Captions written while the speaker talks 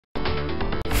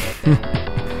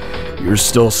You're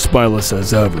still spineless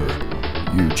as ever,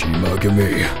 Yuuji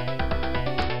Magami.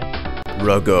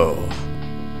 Ragou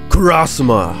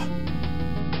Karasuma.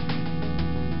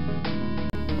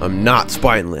 I'm not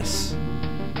spineless.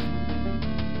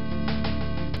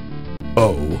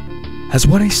 Oh, has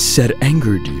what I said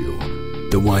angered you?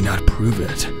 Then why not prove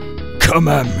it? Come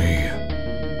at me!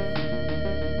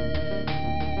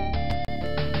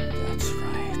 That's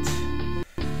right.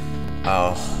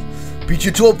 I'll beat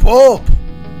you to a pulp!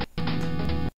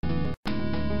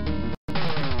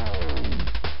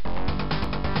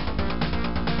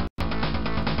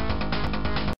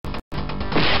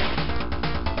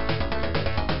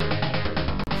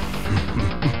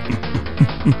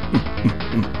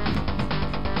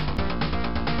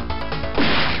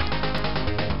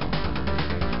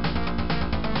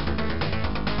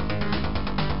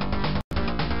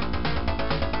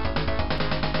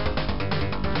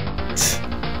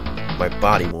 My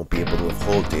body won't be able to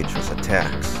withhold dangerous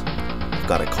attacks. I've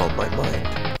got to calm my mind.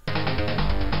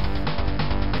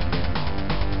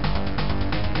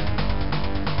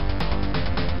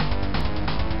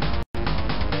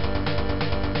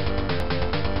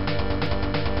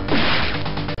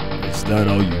 Is that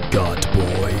all you got,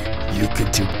 boy? You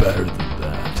could do better than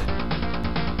that.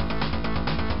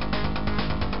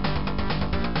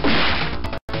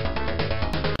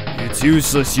 It's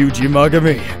useless, Yuuji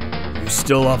Magami. You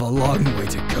still have a long way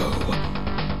to go.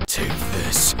 Take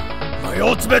this, my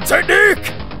ultimate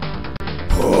technique!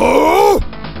 Oh!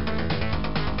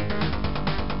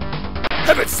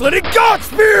 Heaven-slitting God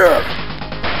Spear!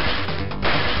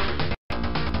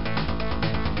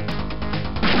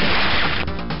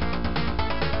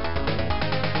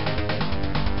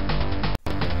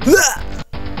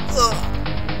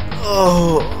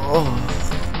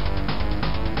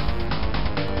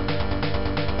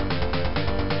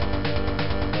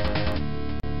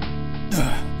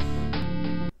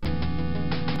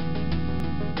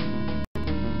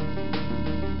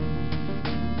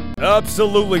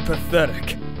 Absolutely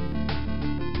pathetic.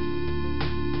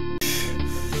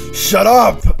 Shut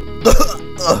up!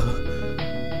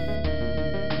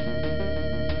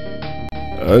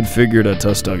 I'd figured I'd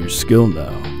test out your skill now,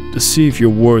 to see if you're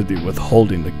worthy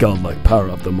withholding the godlike power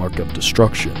of the Mark of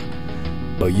Destruction.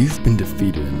 But you've been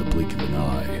defeated in the blink of an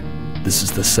eye. This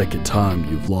is the second time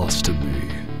you've lost to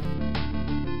me.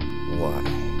 Why?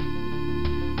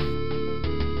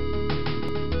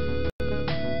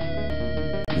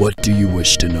 What do you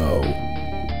wish to know?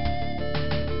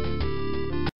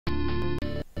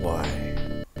 Why?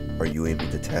 Are you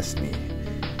aiming to test me?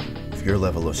 With your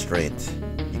level of strength,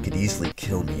 you could easily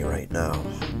kill me right now.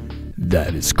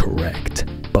 That is correct.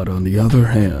 But on the other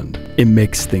hand, it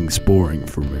makes things boring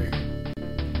for me.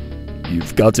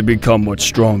 You've got to become much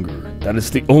stronger. That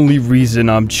is the only reason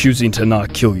I'm choosing to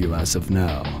not kill you as of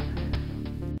now.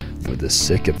 For the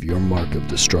sake of your Mark of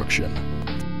Destruction.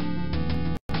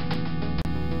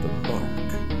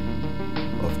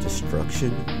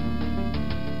 Destruction?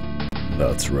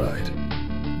 That's right.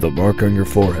 The mark on your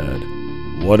forehead.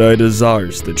 What I desire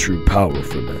is the true power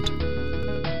from it.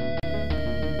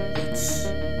 It's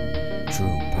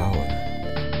true power.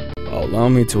 Allow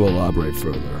me to elaborate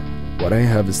further. What I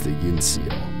have is the Yin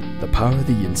Seal. The power of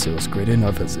the Yin Seal is great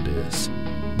enough as it is,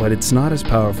 but it's not as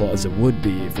powerful as it would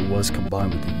be if it was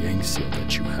combined with the Yang Seal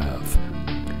that you have.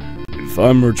 If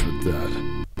I merge with that,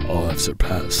 I'll have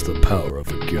surpassed the power of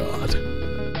a god.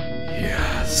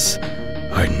 Yes,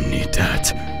 I need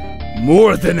that.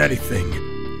 More than anything.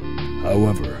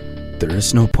 However, there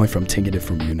is no point from taking it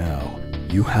from you now.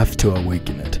 You have to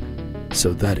awaken it,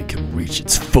 so that it can reach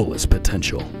its fullest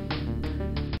potential.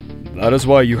 That is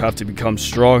why you have to become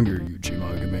stronger, Yuuji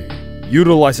Magami.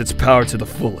 Utilize its power to the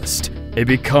fullest, and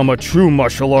become a true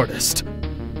martial artist.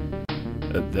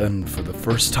 And then, for the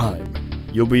first time,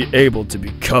 you'll be able to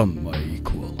become my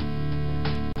equal.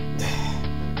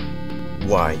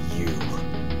 Why you?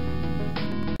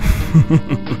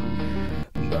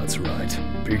 That's right.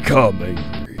 Become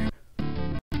angry.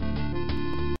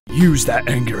 Use that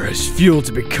anger as fuel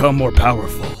to become more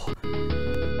powerful.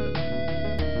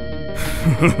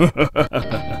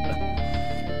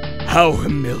 How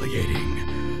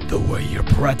humiliating. The way you're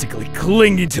practically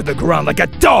clinging to the ground like a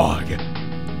dog.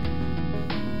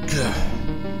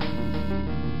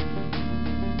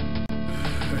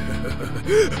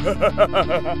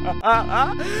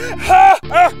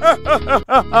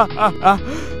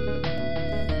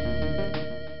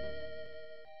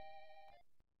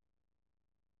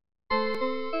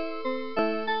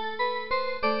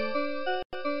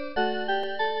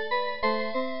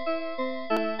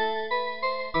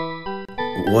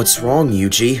 What's wrong,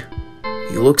 Yuuji?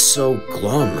 You look so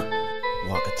glum.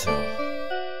 Wakato.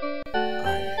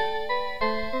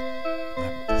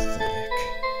 I'm pathetic.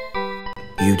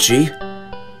 Yuuji?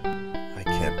 I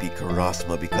can't beat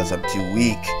Karasuma because I'm too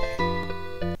weak.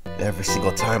 Every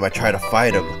single time I try to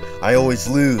fight him, I always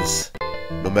lose.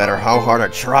 No matter how hard I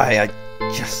try,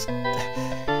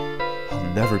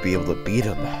 I'll never be able to beat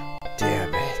him.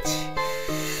 Damn it.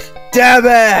 Damn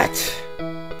it!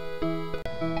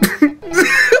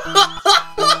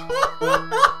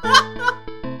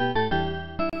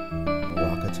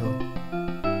 Wakato?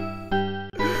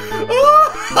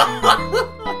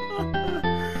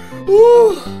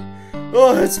 Ooh.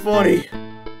 Oh, that's funny.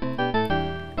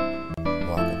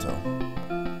 Wakato,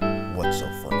 what's so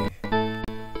funny?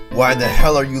 Why in the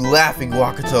hell are you laughing,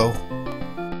 Wakato?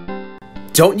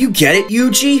 Don't you get it,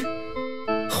 Yuuji?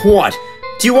 What?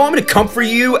 Do you want me to comfort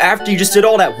you after you just did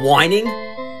all that whining?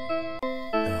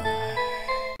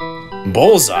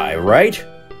 Bullseye, right?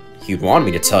 You'd want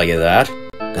me to tell you that.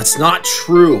 That's not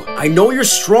true. I know you're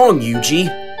strong, Yuuji.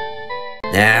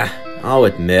 Nah, I'll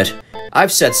admit,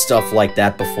 I've said stuff like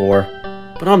that before,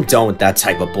 but I'm done with that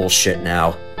type of bullshit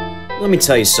now. Let me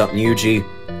tell you something, Yuuji.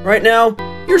 Right now,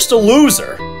 you're just a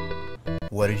loser.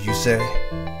 What did you say?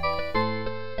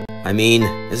 I mean,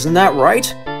 isn't that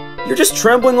right? You're just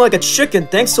trembling like a chicken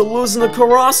thanks to losing to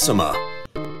Karasuma.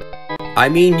 I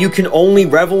mean, you can only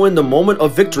revel in the moment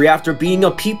of victory after beating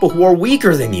up people who are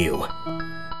weaker than you.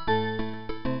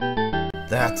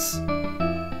 That's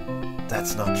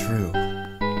not true.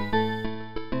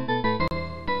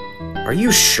 Are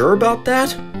you sure about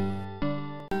that?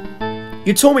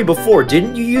 You told me before,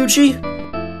 didn't you, Yuuji?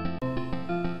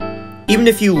 Even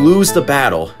if you lose the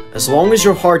battle, as long as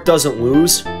your heart doesn't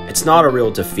lose, it's not a real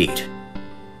defeat.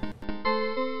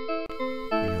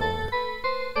 You're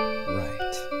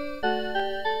right.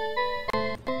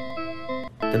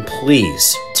 Then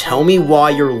please, tell me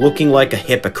why you're looking like a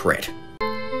hypocrite.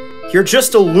 You're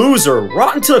just a loser,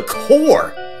 rotten to the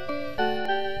core!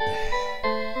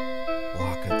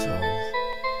 Wakato,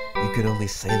 you can only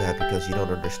say that because you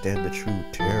don't understand the true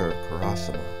terror of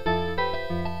Karasuma.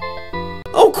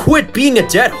 Oh, quit being a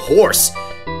dead horse!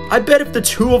 I bet if the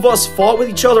two of us fought with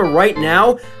each other right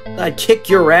now, I'd kick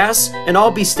your ass, and I'll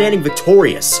be standing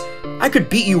victorious. I could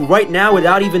beat you right now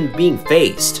without even being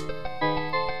faced.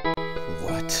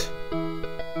 What?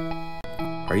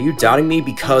 Are you doubting me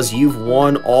because you've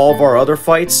won all of our other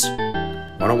fights?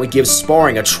 Why don't we give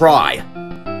sparring a try?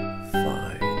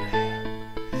 Fine.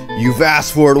 You've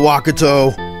asked for it,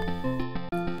 Wakato!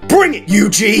 Bring it,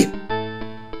 Yuuji!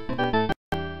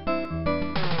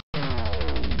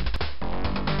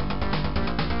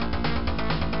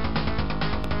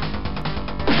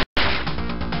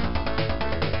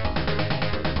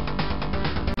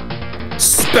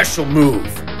 Special move!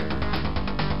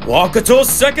 Wakato's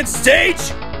second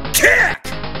stage, kick!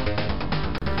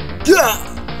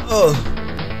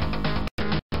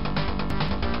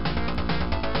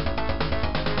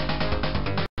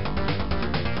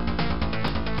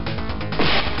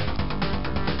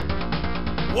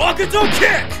 Wakato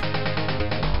kick!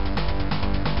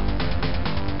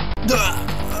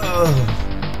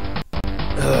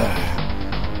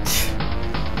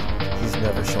 He's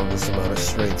never shown this amount of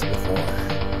strength before.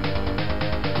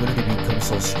 When did he become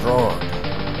so strong?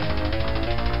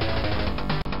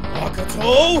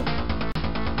 Wakato,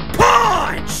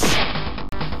 punch!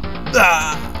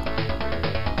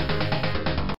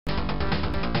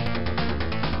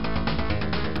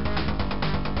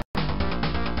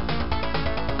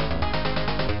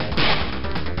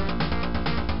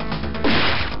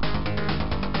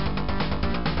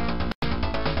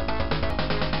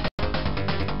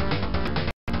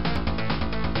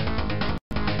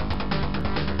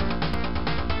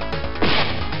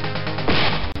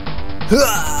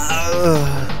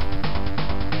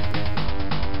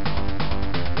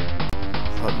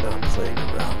 I'm not playing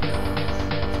around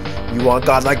now. You want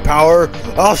godlike power?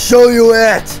 I'll show you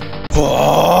it!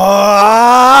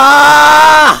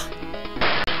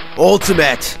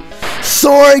 Ultimate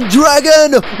Soaring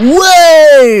Dragon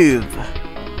Wave!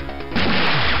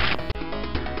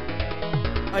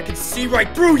 I can see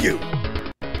right through you!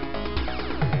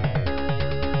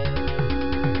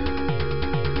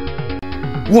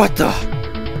 What the?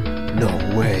 No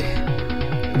way.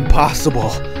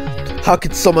 Impossible. How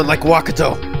could someone like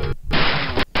Wakato?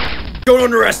 Don't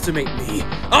underestimate me.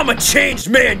 I'm a changed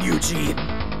man, Yuuji.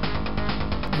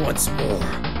 Once more.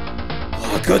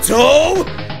 Wakato,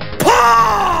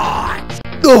 punch!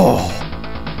 Oh!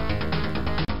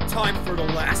 Time for the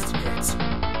last hit.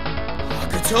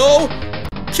 Wakato,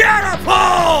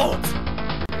 catapult!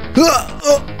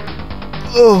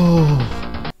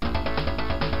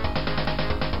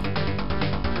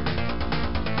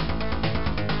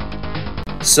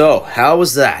 So, how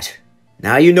was that?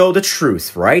 Now you know the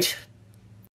truth, right?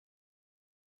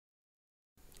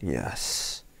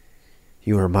 Yes.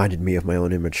 You reminded me of my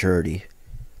own immaturity.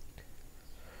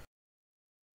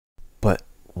 But,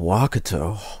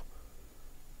 Wakato,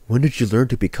 when did you learn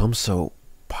to become so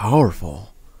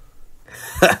powerful?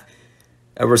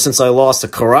 Ever since I lost to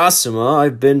Karasuma,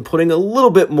 I've been putting a little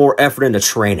bit more effort into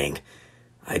training.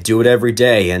 I do it every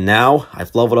day, and now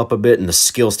I've leveled up a bit in the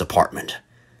skills department.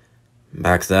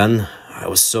 Back then, I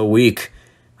was so weak,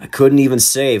 I couldn't even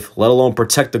save, let alone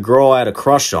protect the girl I had a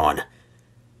crush on.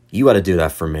 You had to do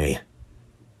that for me.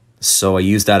 So I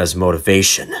used that as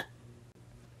motivation.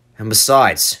 And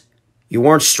besides, you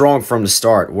weren't strong from the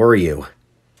start, were you?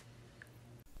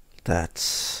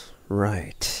 That's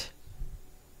right.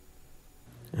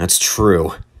 That's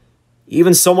true.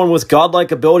 Even someone with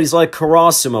godlike abilities like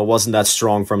Karasuma wasn't that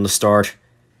strong from the start.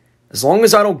 As long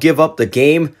as I don't give up the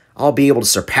game, I'll be able to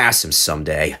surpass him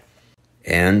someday.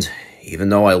 And even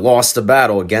though I lost the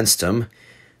battle against him,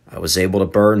 I was able to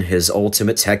burn his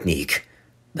ultimate technique,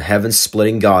 the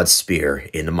heaven-splitting God Spear,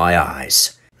 into my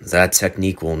eyes. That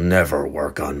technique will never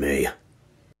work on me.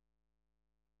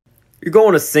 You're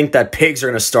going to think that pigs are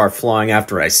going to start flying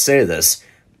after I say this,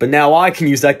 but now I can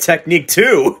use that technique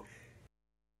too!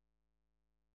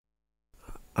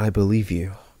 I believe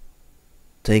you.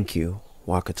 Thank you,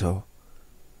 Wakato.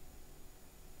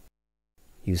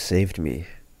 You saved me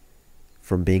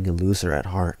from being a loser at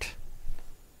heart.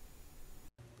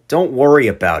 Don't worry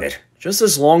about it, just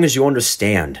as long as you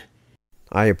understand.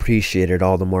 I appreciate it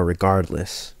all the more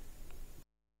regardless.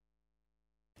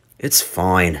 It's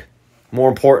fine. More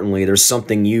importantly, there's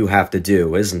something you have to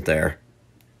do, isn't there?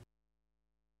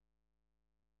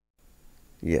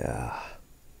 Yeah.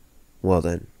 Well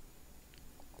then.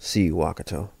 See you,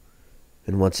 Wakato.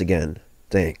 And once again,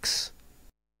 thanks.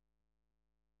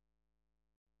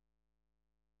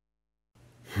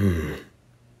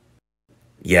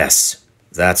 Yes,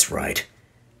 that's right.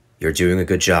 You're doing a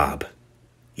good job,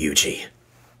 Yuuji.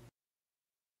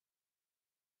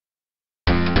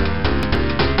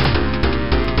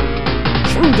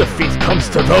 True defeat comes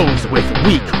to those with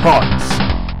weak hearts.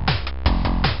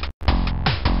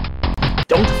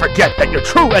 Don't forget that your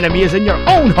true enemy is in your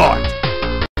own heart.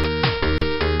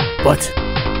 But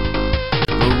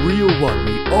the real one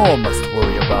we all must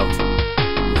worry about is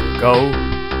Ragou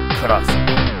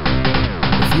Karasuma.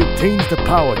 If he obtains the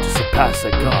power to surpass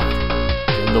a god,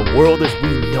 then the world as we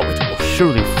know it will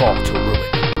surely fall to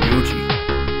ruin.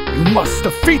 Yuuji, you must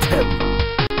defeat him!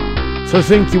 To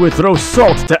think you would throw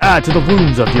salt to add to the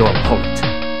wounds of your opponent.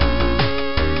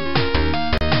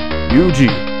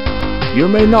 Yuuji, you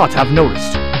may not have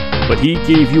noticed, but he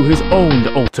gave you his own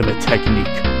ultimate technique.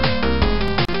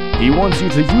 He wants you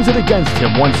to use it against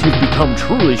him once you've become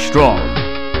truly strong.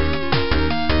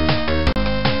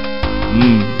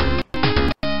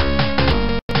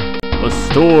 A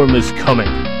storm is coming.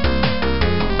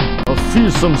 A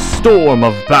fearsome storm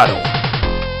of battle.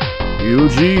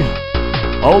 Yuuji,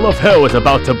 all of hell is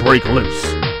about to break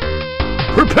loose.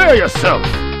 Prepare yourself!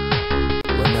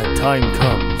 When that time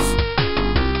comes,